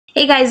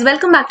Hey guys,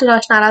 welcome back to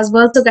Roshnara's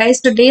World. So guys,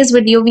 today's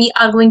video we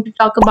are going to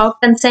talk about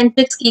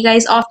Concentrix की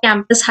guys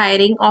off-campus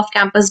hiring,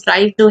 off-campus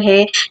drive जो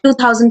है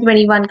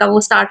 2021 का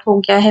वो start हो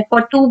गया है for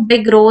two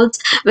big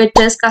roles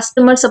which is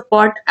customer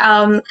support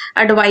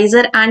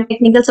advisor and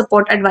technical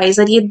support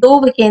advisor. ये दो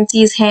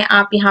vacancies हैं,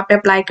 आप यहाँ पे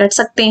apply कर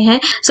सकते हैं.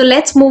 So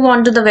let's move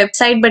on to the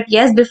website. But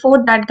yes,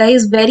 before that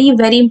guys,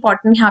 very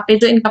important यहाँ पे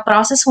जो इनका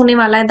process होने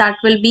वाला है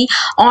that will be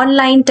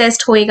online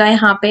test होएगा.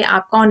 यहाँ पे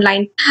आपका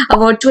online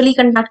virtually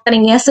conduct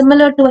करेंगे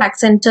similar to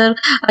एक्सेंचर,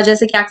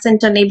 जैसे कि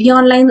एक्सेंचर ने भी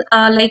ऑनलाइन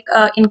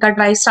इनका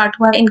ड्राइव स्टार्ट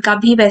हुआ है, इनका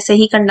भी वैसे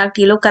ही कंडक्ट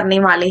ये लोग करने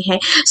वाले हैं.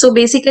 सो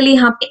बेसिकली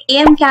यहाँ पे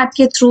AMCAT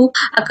के थ्रू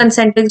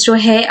कंसेंट्रिक्स जो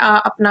है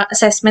अपना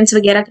असेसमेंट्स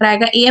वगैरह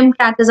कराएगा.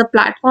 AMCAT इज अ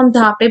प्लेटफॉर्म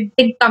जहाँ पे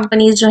बिग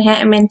कंपनीज जो है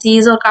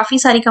MNCs और काफी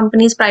सारी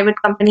कंपनीज, प्राइवेट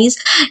कंपनीज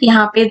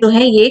यहाँ पे जो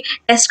है ये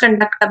टेस्ट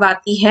कंडक्ट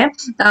करवाती है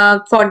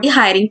फॉर द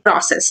हायरिंग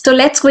प्रोसेस. तो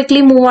let's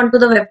quickly move on to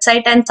the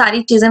website and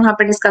सारी चीजें वहां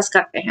पे डिस्कस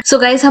करते हैं. सो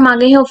गाइज हम आ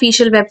गए हैं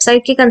ऑफिशियल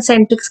वेबसाइट के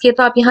कंसेंट्रिक्स के.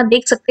 तो आप यहाँ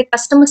देख सकते हैं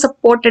कस्टमर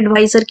सपोर्ट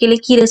एडवाइजर के लिए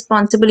की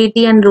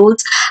रिस्पॉन्सिबिलिटी एंड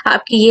रूल्स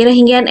आपके ये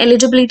रहेंगे एंड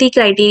एलिजिबिलिटी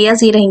क्राइटेरिया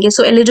ये रहेंगे.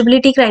 सो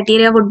eligibility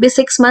criteria would be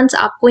 6 months.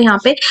 आपको यहाँ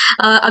पे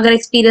अगर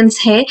एक्सपीरियंस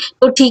है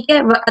तो ठीक है,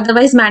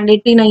 अदरवाइज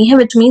मैंडेटरी नहीं है,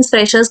 which means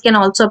freshers can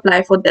also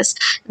apply for this.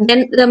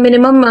 Then the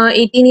minimum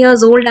 18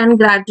 years old and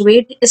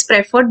graduate is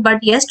preferred, but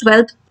yes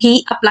 12th भी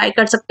अप्लाई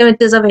कर सकते हैं,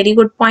 which is a very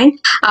good point.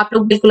 आप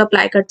लोग बिल्कुल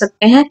अप्लाई कर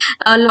सकते हैं.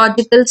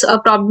 लॉजिकल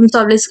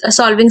प्रॉब्लम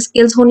सॉल्विंग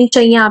स्किल्स होनी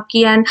चाहिए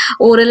आपकी and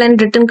oral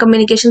and written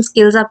communication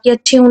skills आपकी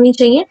अच्छी होनी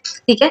चाहिए,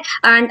 ठीक है.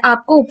 एंड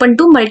आपको open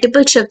to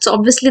multiple shifts.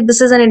 Obviously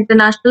this is an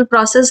international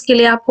process के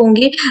लिए आप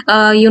होंगे,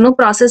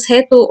 प्रोसेस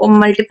है तो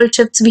मल्टीपल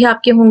शिफ्ट्स भी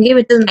आपके होंगे,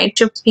 विच इज नाइट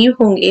शिफ्ट्स भी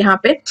होंगे यहाँ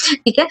पे,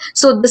 ठीक है.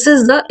 So this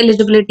is the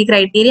eligibility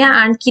criteria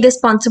and की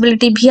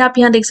रिस्पॉन्सिबिलिटी भी आप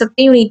यहाँ देख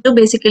सकते हैं. You need to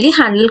basically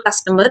handle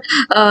customer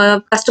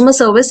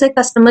service है,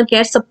 कस्टमर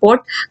केयर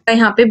सपोर्ट का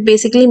यहाँ पे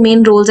basically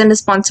main roles and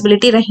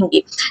responsibility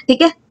रहेंगी,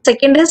 ठीक है.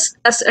 सेकेंड इज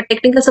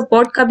टेक्निकल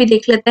सपोर्ट का भी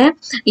देख लेते हैं.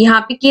 यहाँ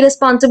पे की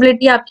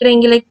रिस्पॉन्सिबिलिटी आपकी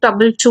रहेंगी like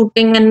trouble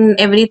shooting and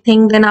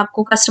everything. Then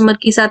आपको कस्टमर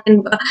के साथ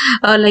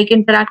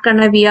इंटरेक्ट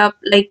करना है via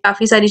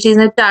काफी सारी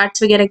चीजें,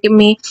 चैट्स वगैरह के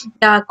में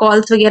या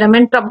कॉल्स वगैरह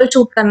में ट्रबल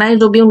शूट करना है.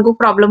 जो भी उनको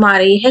प्रॉब्लम आ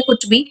रही है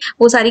कुछ भी,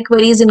 वो सारी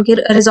क्वेरीज इनकी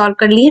रिजॉल्व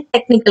कर ली है,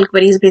 technical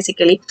queries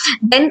basically.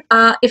 Then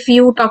if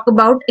you talk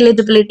about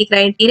eligibility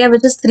criteria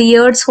which is 3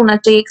 years होना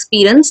चाहिए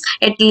एक्सपीरियंस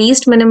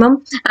एटलीस्ट मिनिमम.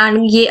 एंड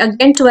ये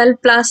अगेन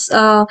 12+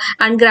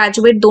 एंड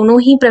ग्रेजुएट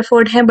दोनों ही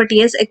प्रेफर्ड है, but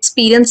yes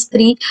experience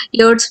 3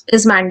 years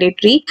is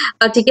mandatory,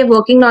 ठीक है.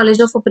 Working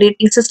knowledge of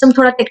operating system,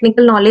 थोड़ा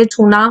technical knowledge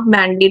होना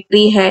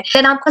mandatory है.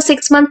 देन आपका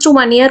 6 months to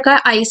 1 year का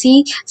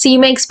ICC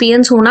में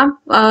एक्सपीरियंस होना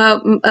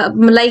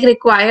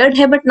रिक्वायर्ड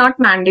है बट नॉट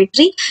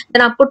मैंडेटरी.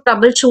 देन आपको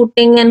ट्रबल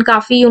शूटिंग एंड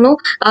काफी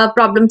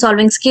प्रॉब्लम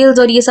सॉल्विंग स्किल्स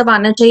और ये सब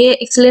आना चाहिए.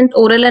 Excellent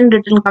oral and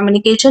written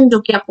communication, जो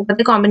कि आपको पता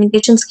है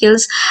कम्युनिकेशन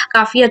स्किल्स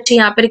काफी अच्छे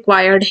यहाँ पे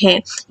रिक्वायर्ड है.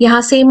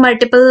 यहाँ से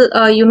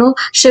मल्टीपल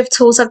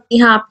शिफ्ट्स हो सकती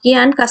हैं आपकी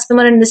एंड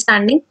कस्टमर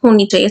अंडरस्टैंडिंग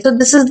होनी चाहिए. So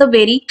this is the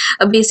very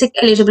basic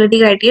eligibility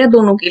criteria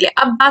दोनों के लिए.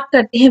 अब बात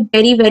करते हैं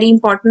very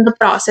important the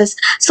process.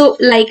 So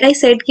like I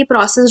said कि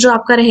प्रोसेस जो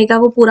आपका रहेगा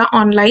वो पूरा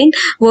ऑनलाइन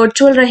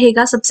वर्चुअल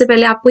रहेगा. सबसे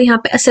पहले आपको यहाँ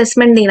पे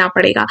असेसमेंट देना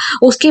पड़ेगा,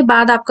 उसके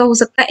बाद आपका हो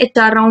सकता है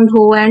HR राउंड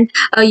हो एंड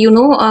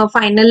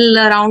फाइनल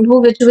राउंड हो,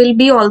 which will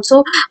be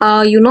also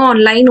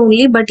online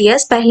only, but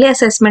yes पहले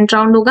असेसमेंट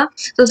राउंड होगा.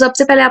 तो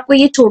सबसे पहले आपको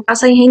ये छोटा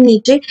सा यहीं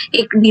नीचे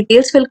एक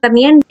डिटेल्स फिल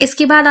करनी है.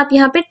 इसके बाद आप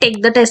यहाँ पे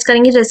टेक द टेस्ट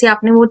करेंगे, जैसे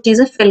आपने वो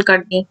चीजें फिल कर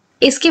दी.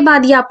 इसके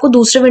बाद ये आपको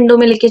दूसरे विंडो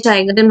में लेके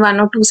जाएगा देन 1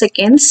 or 2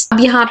 seconds. अब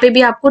यहाँ पे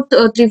भी आपको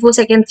 3-4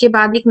 seconds के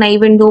बाद एक नई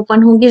विंडो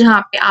ओपन होगी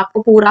जहाँ पे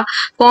आपको पूरा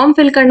फॉर्म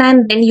फिल करना है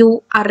and then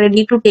you are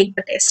ready to take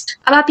the test.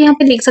 अब आप यहाँ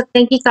पे देख सकते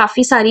हैं कि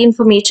काफी सारी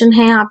इंफॉर्मेशन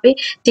है यहाँ पे,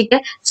 ठीक है.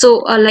 सो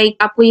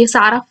आपको ये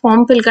सारा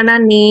फॉर्म फिल करना,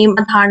 name,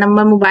 Aadhaar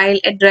number, mobile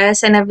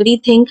address and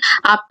everything.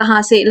 आप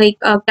कहाँ से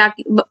क्या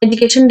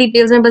एजुकेशन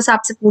डिटेल्स में बस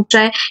आपसे पूछ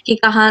रहा है कि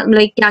कहाँ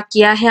क्या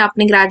किया है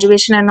आपने,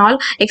 ग्रेजुएशन एंड ऑल,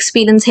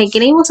 एक्सपीरियंस है कि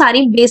नहीं, वो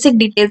सारी बेसिक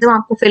डिटेल्स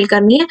आपको फिल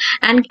करनी है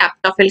एंड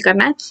कैप्चा फिल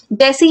करना है.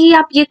 जैसे ही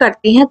आप ये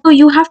करते हैं तो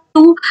यू हैव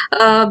टू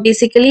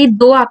बेसिकली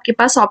दो आपके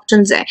पास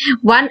ऑप्शंस है.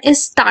 One is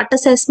start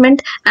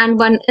assessment and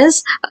one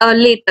is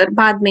letter,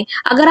 बाद में.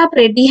 अगर आप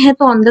रेडी हैं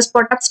तो ऑन द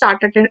स्पॉट आप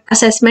स्टार्ट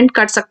असेसमेंट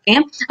कर सकते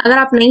हैं. अगर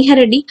आप नहीं है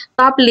रेडी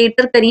तो आप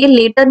लेटर करिए.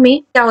 लेटर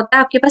में क्या होता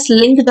है, आपके पास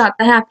लिंक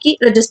जाता है आपकी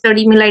रजिस्टर्ड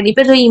ईमेल आईडी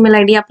पे, जो ईमेल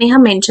आईडी आपने यहाँ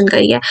मेंशन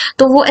करी है,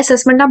 तो वो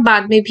असेसमेंट आप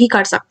बाद में भी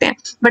कर सकते हैं.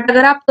 बट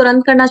अगर आप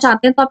तुरंत करना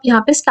चाहते हैं तो आप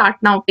यहाँ पे स्टार्ट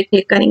नाउ पे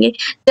क्लिक करेंगे.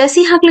 जैसे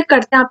ही यहाँ क्लिक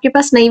करते हैं आपके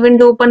पास नई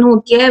विंडो ओपन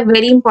होती है.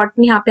 वेरी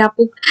इंपॉर्टेंट, यहाँ पे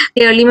आपको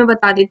क्लियरली मैं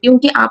बता देती हूँ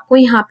कि आपको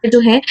यहाँ पे जो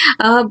है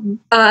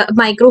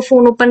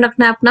माइक्रोफोन ओपन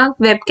रखना है, अपना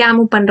वेबकैम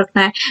ओपन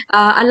रखना है,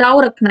 अलाउ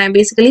रखना है.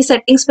 बेसिकली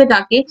सेटिंग्स पे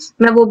जाके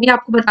मैं वो भी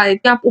आपको बता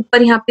देती हूँ. आप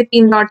ऊपर यहाँ पे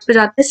 3 डॉट्स पे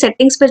जाते हैं,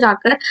 सेटिंग्स पे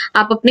जाकर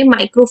आप अपने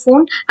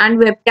माइक्रोफोन एंड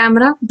वेब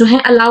कैमरा जो है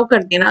अलाउ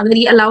कर देना. अगर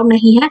ये अलाउ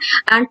नहीं है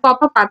एंड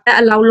पॉपअप आता है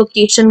अलाउ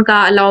लोकेशन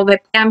का, अलाउ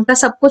वेबकैम का,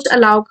 सब कुछ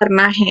अलाउ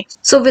करना है.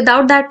 सो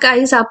विदाउट दैट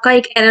गाइस आपका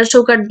एक एरर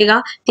शो कर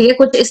देगा, ठीक है.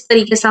 कुछ इस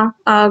तरीके सा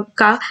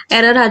का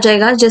एरर आ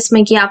जाएगा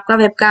जिसमें कि आपका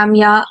वेबकैम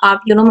या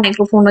आप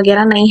माइक्रोफोन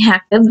वगैरह नहीं है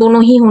एक्टिव. मतलब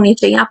दोनों ही होनी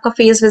चाहिए, आपका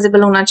फेस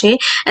विजिबल होना चाहिए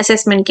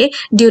असेसमेंट के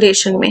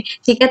ड्यूरेशन में,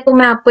 ठीक है। तो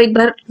मैं आपको एक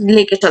बार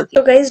लेके चलती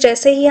हूँ। तो गाइज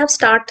जैसे ही आप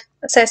स्टार्ट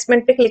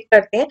असेसमेंट पे क्लिक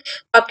करते हैं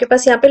तो आपके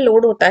पास यहाँ पे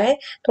लोड होता है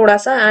थोड़ा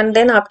सा, एंड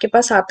देन आपके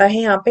पास आता है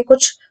यहाँ पे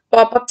कुछ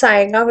पॉपअप्स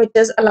आएगा विच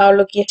इज अलाउ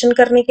लोकेशन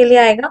करने के लिए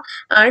आएगा,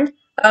 एंड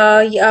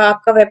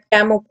आपका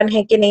वेबकैम ओपन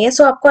है कि नहीं है,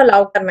 सो आपको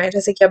अलाउ करना है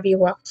जैसे कि अभी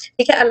हुआ,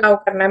 ठीक है। अलाउ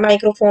करना है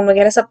माइक्रोफोन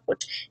वगैरह सब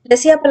कुछ।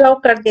 जैसे आप अलाउ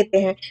कर देते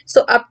हैं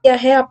सो अब क्या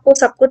है, आपको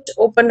सब कुछ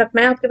ओपन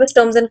रखना है, आपके पास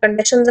टर्म्स एंड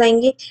कंडीशंस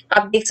आएंगी,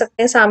 आप देख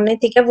सकते हैं सामने,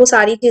 ठीक है। वो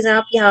सारी चीजें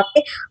आप यहाँ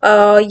पे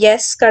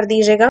यस कर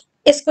दीजिएगा।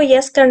 इसको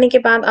यस करने के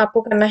बाद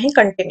आपको करना है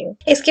कंटिन्यू।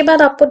 इसके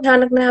बाद आपको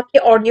ध्यान रखना है आपके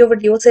ऑडियो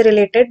वीडियो से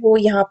रिलेटेड, वो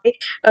यहाँ पे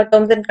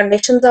टर्म्स एंड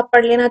कंडीशंस आप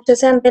पढ़ लेना अच्छे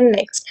से, एंड देन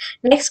नेक्स्ट।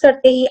 नेक्स्ट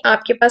करते ही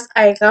आपके पास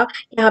आएगा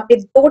यहाँ पे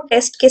 2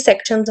 टेस्ट के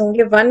सेक्शंस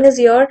होंगे। One is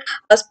your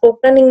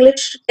spoken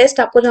English test,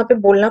 आपको जहाँ पे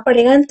बोलना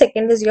पड़ेगा, and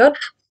second is your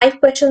 5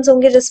 questions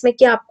होंगे जिसमें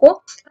कि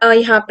आपको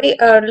यहाँ पे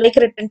लाइक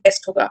रिटन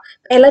टेस्ट होगा।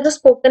 पहला जो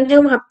स्पोकन है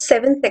वहाँ पे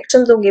 7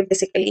 सेक्शंस होंगे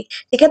बेसिकली,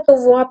 ठीक है। तो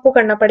वो आपको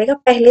करना पड़ेगा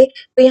पहले।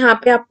 तो यहाँ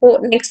पे आपको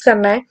नेक्स्ट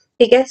करना है,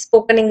 ठीक है,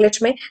 स्पोकन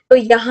इंग्लिश में। तो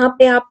यहाँ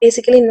पे आप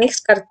बेसिकली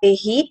नेक्स्ट करते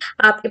ही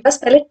आपके पास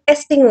पहले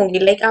टेस्टिंग होगी,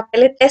 लाइक आप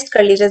पहले टेस्ट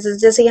कर लीजिए।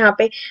 जैसे यहाँ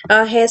पे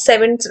है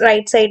 7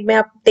 राइट साइड में,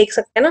 आप देख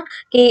सकते हैं ना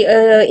कि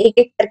एक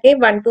एक करके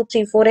 1 2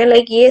 3 4 है,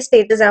 लाइक ये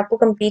स्टेजेस आपको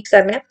कंप्लीट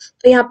करना है।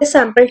 तो यहाँ पे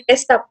सैंपल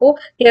टेस्ट आपको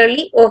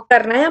क्लियरली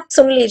करना है, आप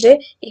सुन लीजिए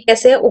कि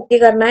कैसे ओके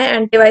करना है।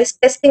 एंड डिवाइस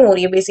टेस्टिंग हो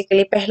रही है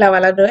बेसिकली पहला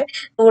वाला जो है,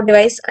 तो वो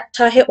डिवाइस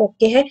अच्छा है,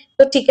 ओके है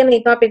तो ठीक है, नहीं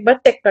तो आप एक बार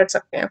चेक कर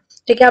सकते हैं,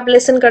 ठीक है। आप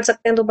लिसन कर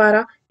सकते हैं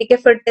दोबारा, ठीक है,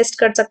 फिर टेस्ट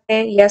कर सकते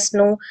हैं यस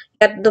नो,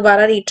 या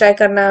दोबारा रीट्राई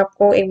करना है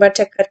आपको एक बार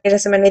चेक करके,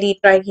 जैसे मैंने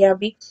रीट्राई किया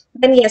अभी,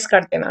 देन यस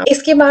कर देना।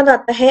 इसके बाद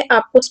आता है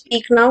आपको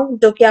स्पीक नाउ,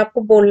 जो कि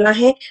आपको बोलना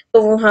है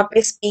तो वहां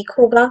पे स्पीक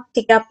होगा,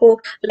 ठीक है। आपको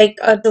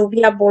लाइक जो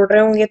भी आप बोल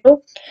रहे होंगे,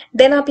 तो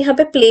देन आप यहाँ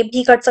पे प्ले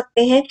भी कर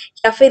सकते हैं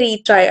या फिर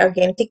रीट्राई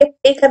अगेन, ठीक है।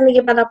 प्ले करने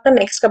के बाद आपका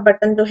नेक्स्ट का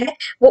बटन जो है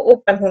वो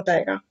ओपन हो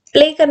जाएगा।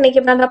 प्ले करने के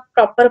बाद आप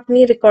प्रॉपर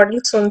अपनी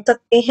रिकॉर्डिंग सुन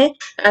सकते हैं,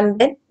 एंड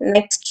देन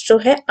नेक्स्ट जो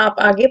है आप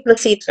आगे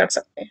प्रोसीड कर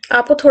सकते हैं।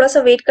 आपको थोड़ा सा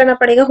वेट करना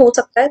पड़ेगा, हो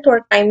सकता है थोड़ा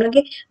टाइम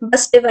लगे,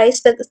 बस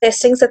डिवाइस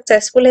टेस्टिंग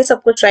सक्सेसफुल है,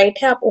 सब कुछ राइट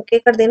है, आप ओके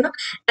कर देना।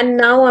 एंड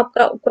नाउ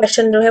आपका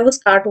क्वेश्चन जो है वो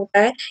स्टार्ट होता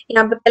है।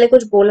 यहाँ पे पहले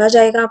कुछ बोला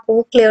जाएगा, आपको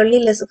वो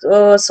क्लियरली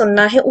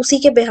सुनना है, उसी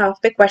के बिहाफ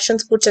पे क्वेश्चन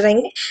पूछे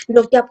जाएंगे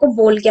जो कि आपको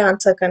बोल के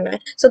आंसर करना है।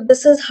 सो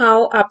दिस इज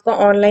हाउ आपका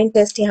ऑनलाइन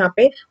टेस्ट यहाँ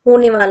पे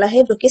होने वाला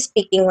है, जो कि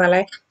स्पीकिंग वाला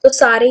है। तो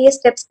सारे ये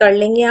स्टेप्स कर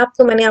लेंगे आप,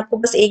 तो मैंने आपको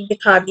बस एक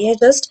दिखा दिया है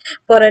जस्ट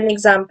फॉर एन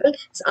एग्जाम्पल।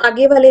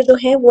 आगे वाले जो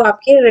है वो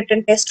आपके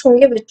रिटन टेस्ट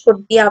होंगे, विच कुड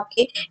भी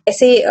आपके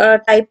ऐसे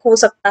टाइप हो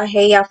सकता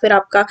है, या फिर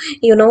आपका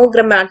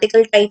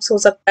ग्रामेटिकल टाइप्स हो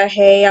सकता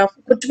है, या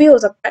कुछ भी हो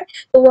सकता है।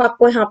 तो वो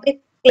आपको यहाँ पे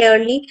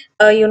क्लियरली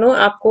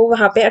आपको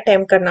वहां पे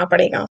अटेम्प्ट करना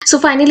पड़ेगा। सो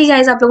फाइनली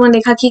गाइज आप लोगों ने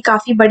देखा कि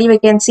काफी बड़ी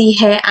वैकेंसी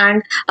है,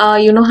 एंड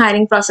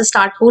हायरिंग प्रोसेस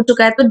स्टार्ट हो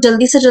चुका है, तो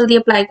जल्दी से जल्दी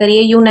अप्लाई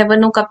करिए। यू नेवर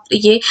नो कब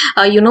ये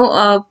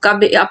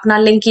कब अपना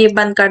लिंक ये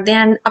बंद कर दें,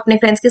 एंड अपने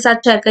फ्रेंड्स के साथ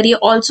शेयर करिए।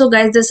 Also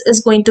guys this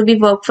is going to be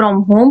work from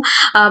home,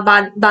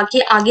 बाकी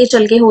आगे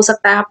चल के हो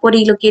सकता है आपको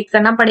रिलोकेट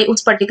करना पड़े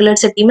उस पर्टिकुलर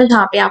सिटी में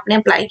जहाँ पे आपने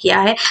अप्लाई किया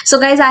है। So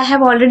guys I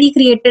have already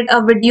created a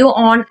video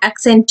on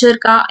Accenture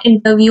का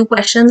interview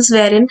questions,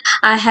 wherein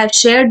I have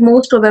shared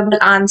most probable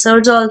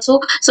answers also.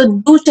 So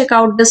do check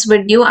out this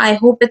video. I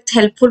hope it's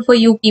helpful for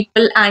you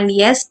people. And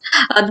yes,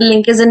 the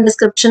link is in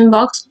description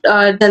box.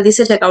 जल्दी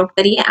से check out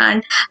करिए,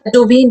 and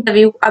जो भी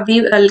interview अभी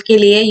के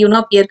लिए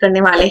appear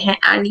करने वाले हैं।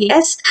 And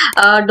yes,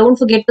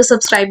 don't forget to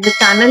subscribe the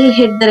channel,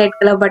 hit the red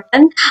color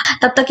button.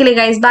 तब तक के लिए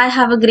guys, bye,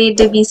 have a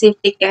great day, be safe,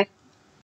 take care.